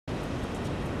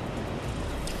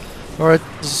Alright,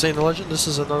 this is Saint Legend. This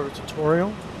is another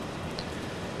tutorial.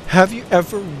 Have you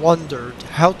ever wondered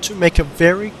how to make a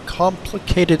very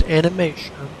complicated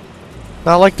animation?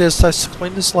 Not like this, I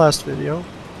explained this last video.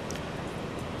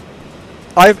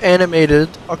 I've animated,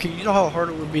 okay, you know how hard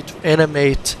it would be to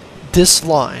animate this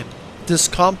line, this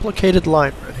complicated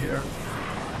line right here,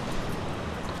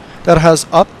 that has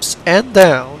ups and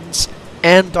downs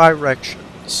and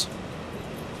directions.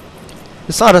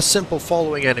 It's not a simple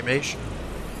following animation.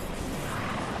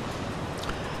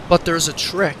 But there's a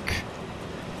trick.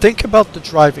 Think about the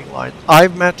driving line.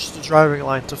 I've matched the driving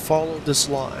line to follow this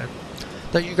line.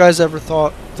 That you guys ever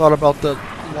thought about the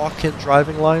lock-in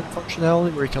driving line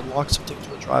functionality where you can lock something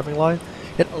to a driving line?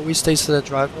 It always stays to that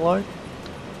driving line.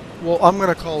 Well, I'm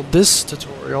gonna call this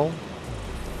tutorial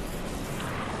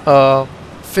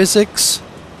physics,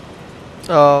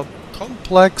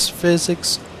 complex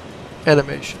physics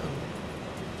animation.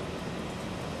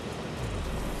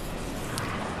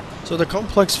 So the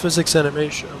complex physics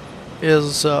animation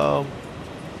is going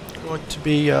to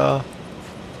be, I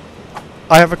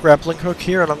have a grappling hook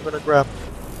here and I'm going to grapple.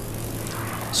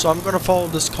 So I'm going to follow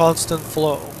this constant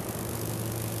flow.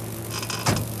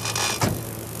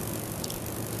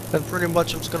 And pretty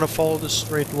much I'm just going to follow this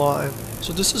straight line.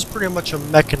 So this is pretty much a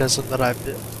mechanism that I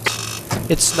built.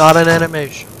 It's not an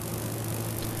animation.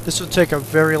 This would take a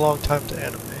very long time to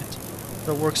animate.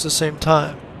 But it works the same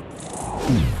time.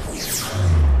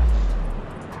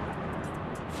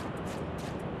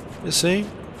 You see?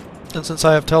 And since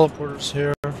I have teleporters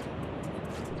here, I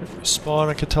can respawn,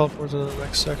 I can teleport to the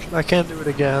next section. I can't do it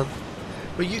again.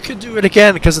 But you could do it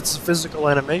again because it's a physical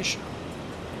animation.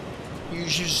 You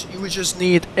would just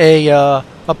need a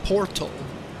portal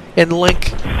and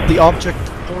link the object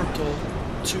portal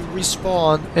to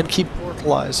respawn and keep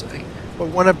portalizing. But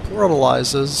when it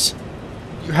portalizes,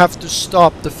 you have to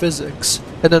stop the physics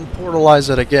and then portalize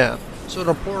it again. So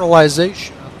the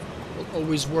portalization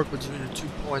always work between the 2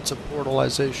 points of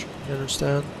portalization, you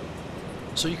understand?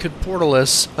 So you could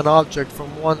portalize an object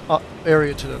from one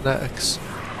area to the next,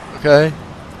 okay?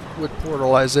 With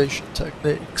portalization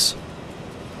techniques.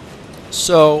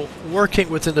 So, working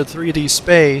within the 3D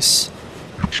space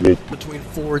between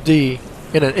 4D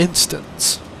in an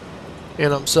instance, you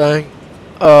know what I'm saying?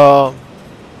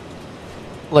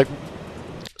 Like,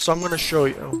 so I'm going to show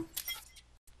you.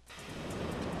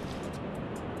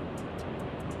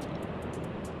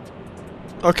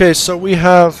 Okay, so we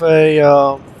have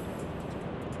a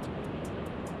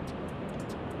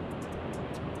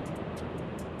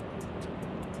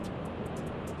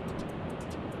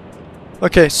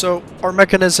okay, so our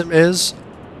mechanism is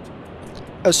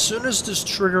as soon as this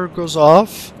trigger goes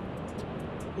off,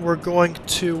 we're going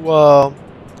to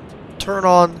turn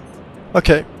on.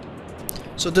 Okay,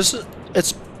 so this is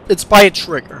it's by a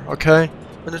trigger. Okay,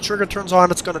 when the trigger turns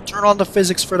on, it's going to turn on the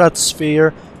physics for that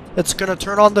sphere. It's going to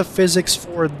turn on the physics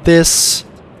for this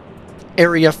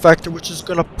area effector, which is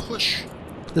going to push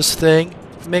this thing.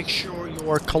 Make sure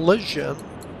your collision,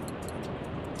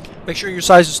 make sure your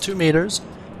size is 2 meters.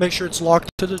 Make sure it's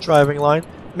locked to the driving line.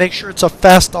 Make sure it's a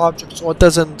fast object so it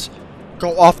doesn't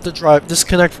go off the drive,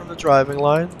 disconnect from the driving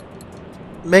line.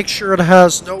 Make sure it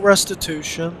has no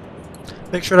restitution.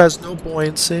 Make sure it has no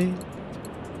buoyancy.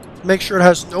 Make sure it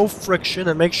has no friction,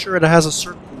 and make sure it has a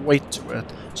certain weight to it,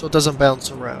 so it doesn't bounce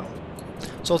around.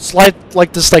 So it's like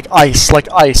this, like ice,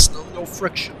 no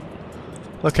friction.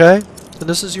 Okay? And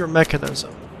this is your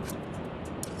mechanism.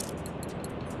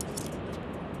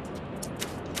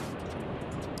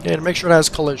 And make sure it has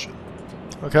collision.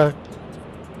 Okay?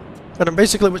 And then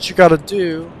basically what you gotta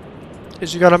do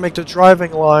is you gotta make the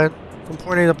driving line from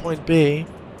point A to point B.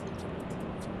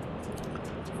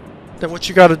 Then what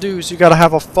you gotta do is you gotta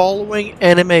have a following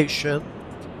animation.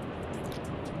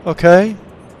 Okay?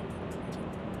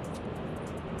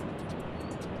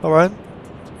 Alright?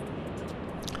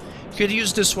 You could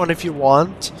use this one if you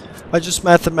want. I just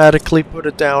mathematically put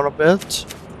it down a bit.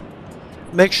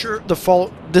 Make sure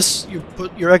you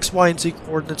put your X, Y, and Z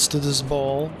coordinates to this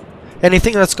ball.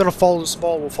 Anything that's gonna follow this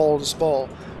ball will follow this ball.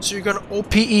 So you're gonna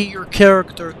OPE your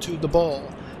character to the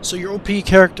ball. So your OPE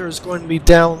character is going to be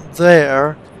down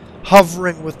there,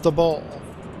 hovering with the ball.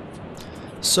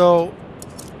 So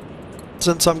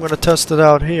since I'm going to test it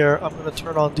out here, I'm going to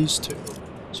turn on these two,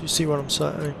 so you see what I'm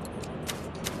saying.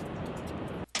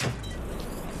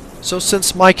 So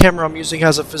since my camera I'm using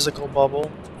has a physical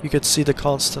bubble, you can see the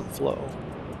constant flow.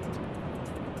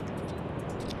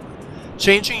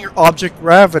 Changing your object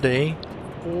gravity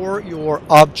or your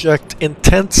object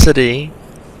intensity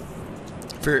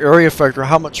for your area effector,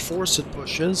 how much force it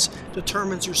pushes,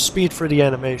 determines your speed for the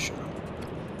animation.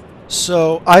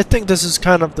 So I think this is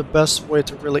kind of the best way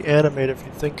to really animate if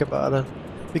you think about it.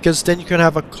 Because then you can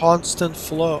have a constant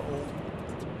flow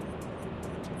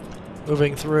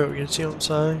moving through. You see what I'm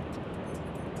saying?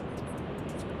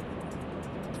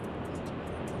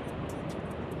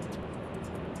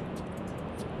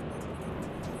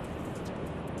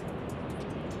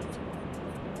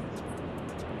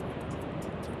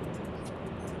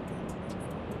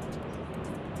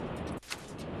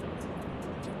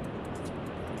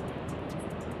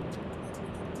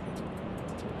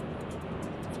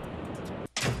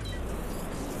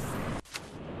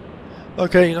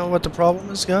 Okay, you know what the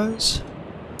problem is, guys?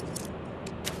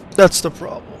 That's the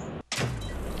problem.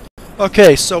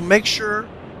 Okay, so make sure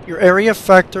your area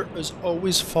factor is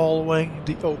always following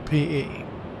the OPE.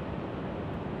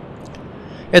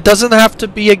 It doesn't have to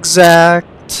be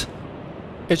exact.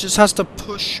 It just has to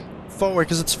push forward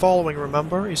because it's following,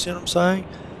 remember? You see what I'm saying?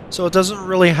 So it doesn't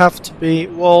really have to be,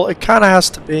 well, it kind of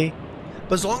has to be.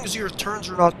 But as long as your turns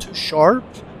are not too sharp,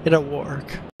 it'll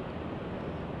work.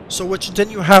 So what then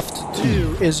you have to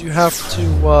do is you have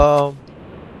to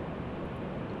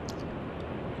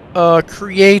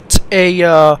create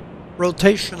a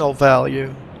rotational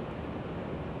value.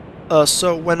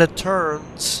 So when it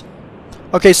turns...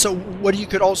 Okay, so what you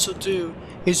could also do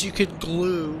is you could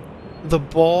glue the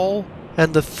ball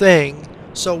and the thing,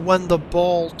 so when the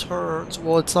ball turns,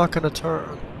 well, it's not going to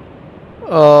turn.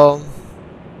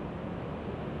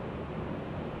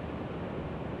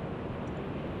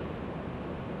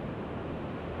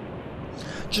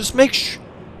 Just make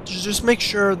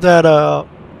sure that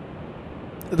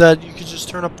that you can just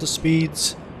turn up the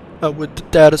speeds with the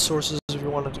data sources if you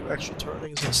want to do extra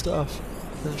turnings and stuff.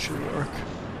 Then it should work.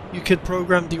 You could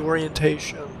program the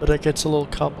orientation, but it gets a little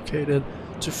complicated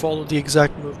to follow the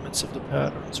exact movements of the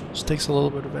patterns, which takes a little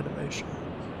bit of animation.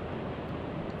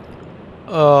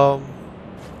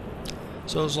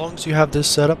 So as long as you have this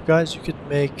setup, guys, you could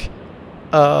make...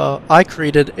 I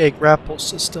created a grapple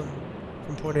system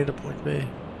from point A to point B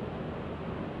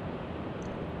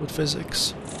with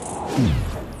physics.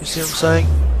 You see what I'm saying?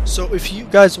 So if you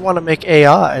guys want to make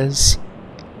AIs,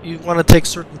 you want to take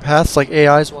certain paths, like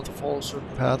AIs want to follow a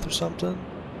certain path or something,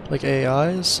 like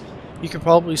AIs, you could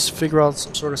probably figure out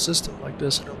some sort of system like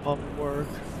this and it'll probably work.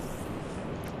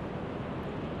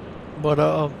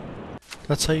 But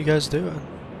that's how you guys do it.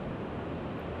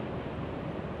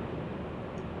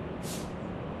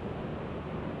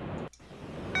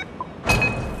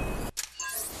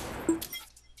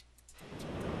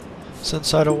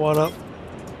 Since I don't want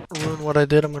to ruin what I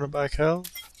did, I'm going to back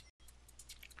out.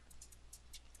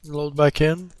 Load back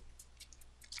in.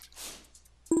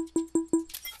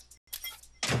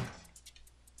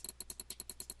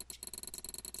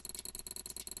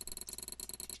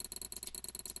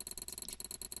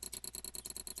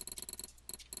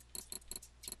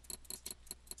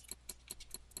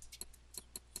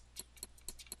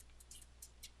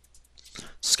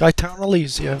 Skytown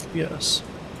Elysia, FPS.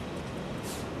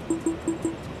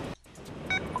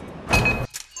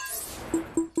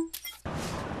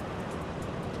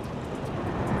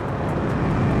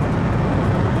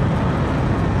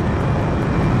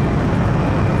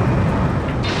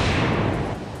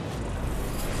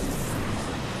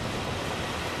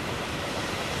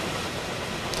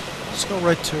 Let's go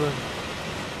right to it.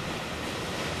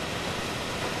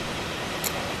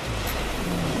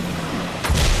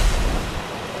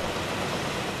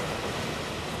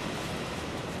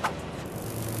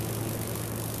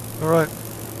 Alright.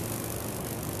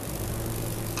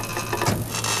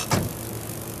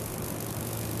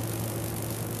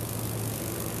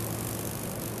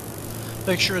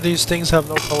 Make sure these things have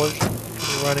no collision when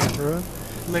you're riding through it.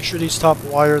 Make sure these top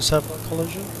wires have no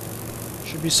collision.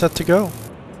 Should be set to go.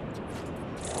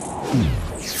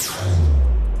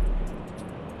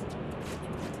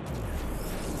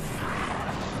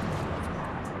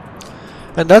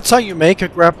 And that's how you make a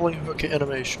grappling hook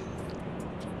animation.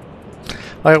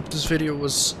 I hope this video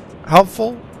was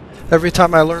helpful. Every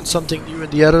time I learn something new in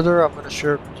the editor, I'm going to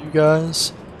share it with you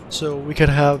guys. So we can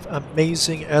have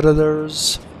amazing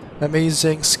editors,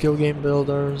 amazing skill game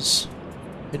builders,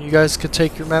 and you guys could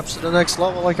take your maps to the next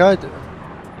level like I did.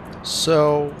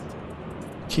 So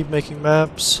keep making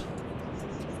maps,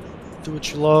 do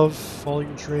what you love, follow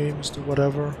your dreams, do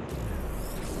whatever.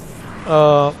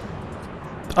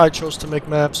 I chose to make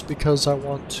maps because I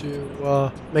want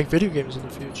to make video games in the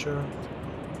future.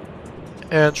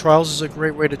 And Trials is a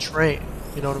great way to train,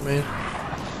 you know what I mean?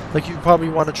 Like, you probably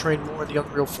want to train more in the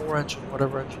Unreal 4 engine,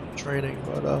 whatever engine you're training,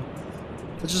 but I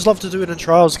just love to do it in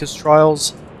Trials because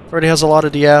Trials already has a lot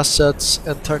of the assets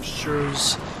and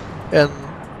textures and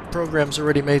programs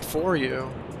already made for you.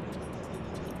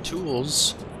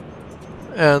 tools,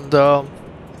 and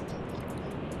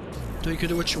you can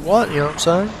do what you want, you know what I'm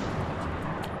saying?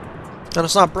 And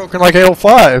it's not broken like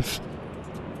AO5.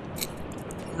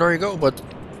 There you go, but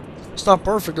it's not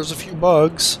perfect, there's a few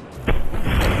bugs.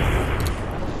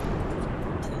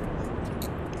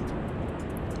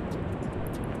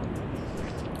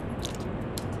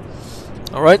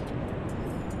 Alright.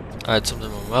 I had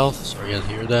something in my mouth, sorry you had to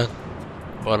hear that.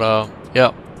 But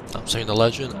yeah, I'm saying the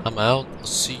legend, I'm out. I'll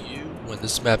see you when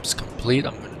this map is complete.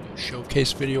 I'm going to do a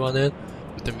showcase video on it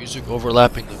with the music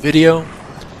overlapping the video.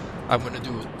 I'm going to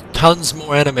do tons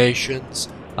more animations.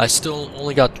 I still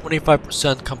only got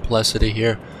 25% complexity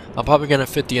here. I'm probably going to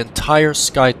fit the entire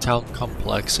Skytown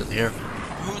complex in here.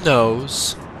 Who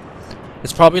knows?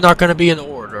 It's probably not going to be in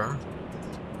order.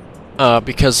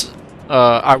 Because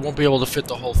I won't be able to fit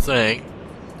the whole thing.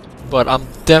 But I'm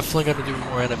definitely going to do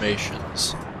more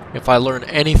animations. If I learn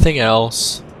anything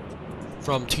else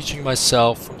from teaching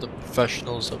myself, from the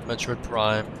professionals of Metroid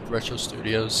Prime, Retro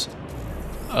Studios,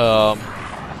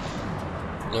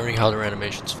 learning how their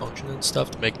animations function and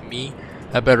stuff to make me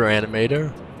a better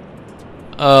animator.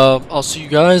 I'll see you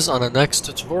guys on the next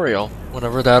tutorial,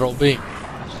 whenever that'll be.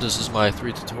 So this is my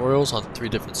 3 tutorials on 3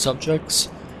 different subjects.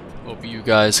 Hope you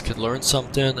guys could learn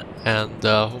something, and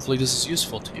hopefully this is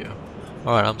useful to you.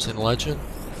 Alright, I'm Saint Legend,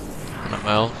 and I'm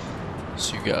out.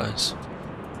 See you guys.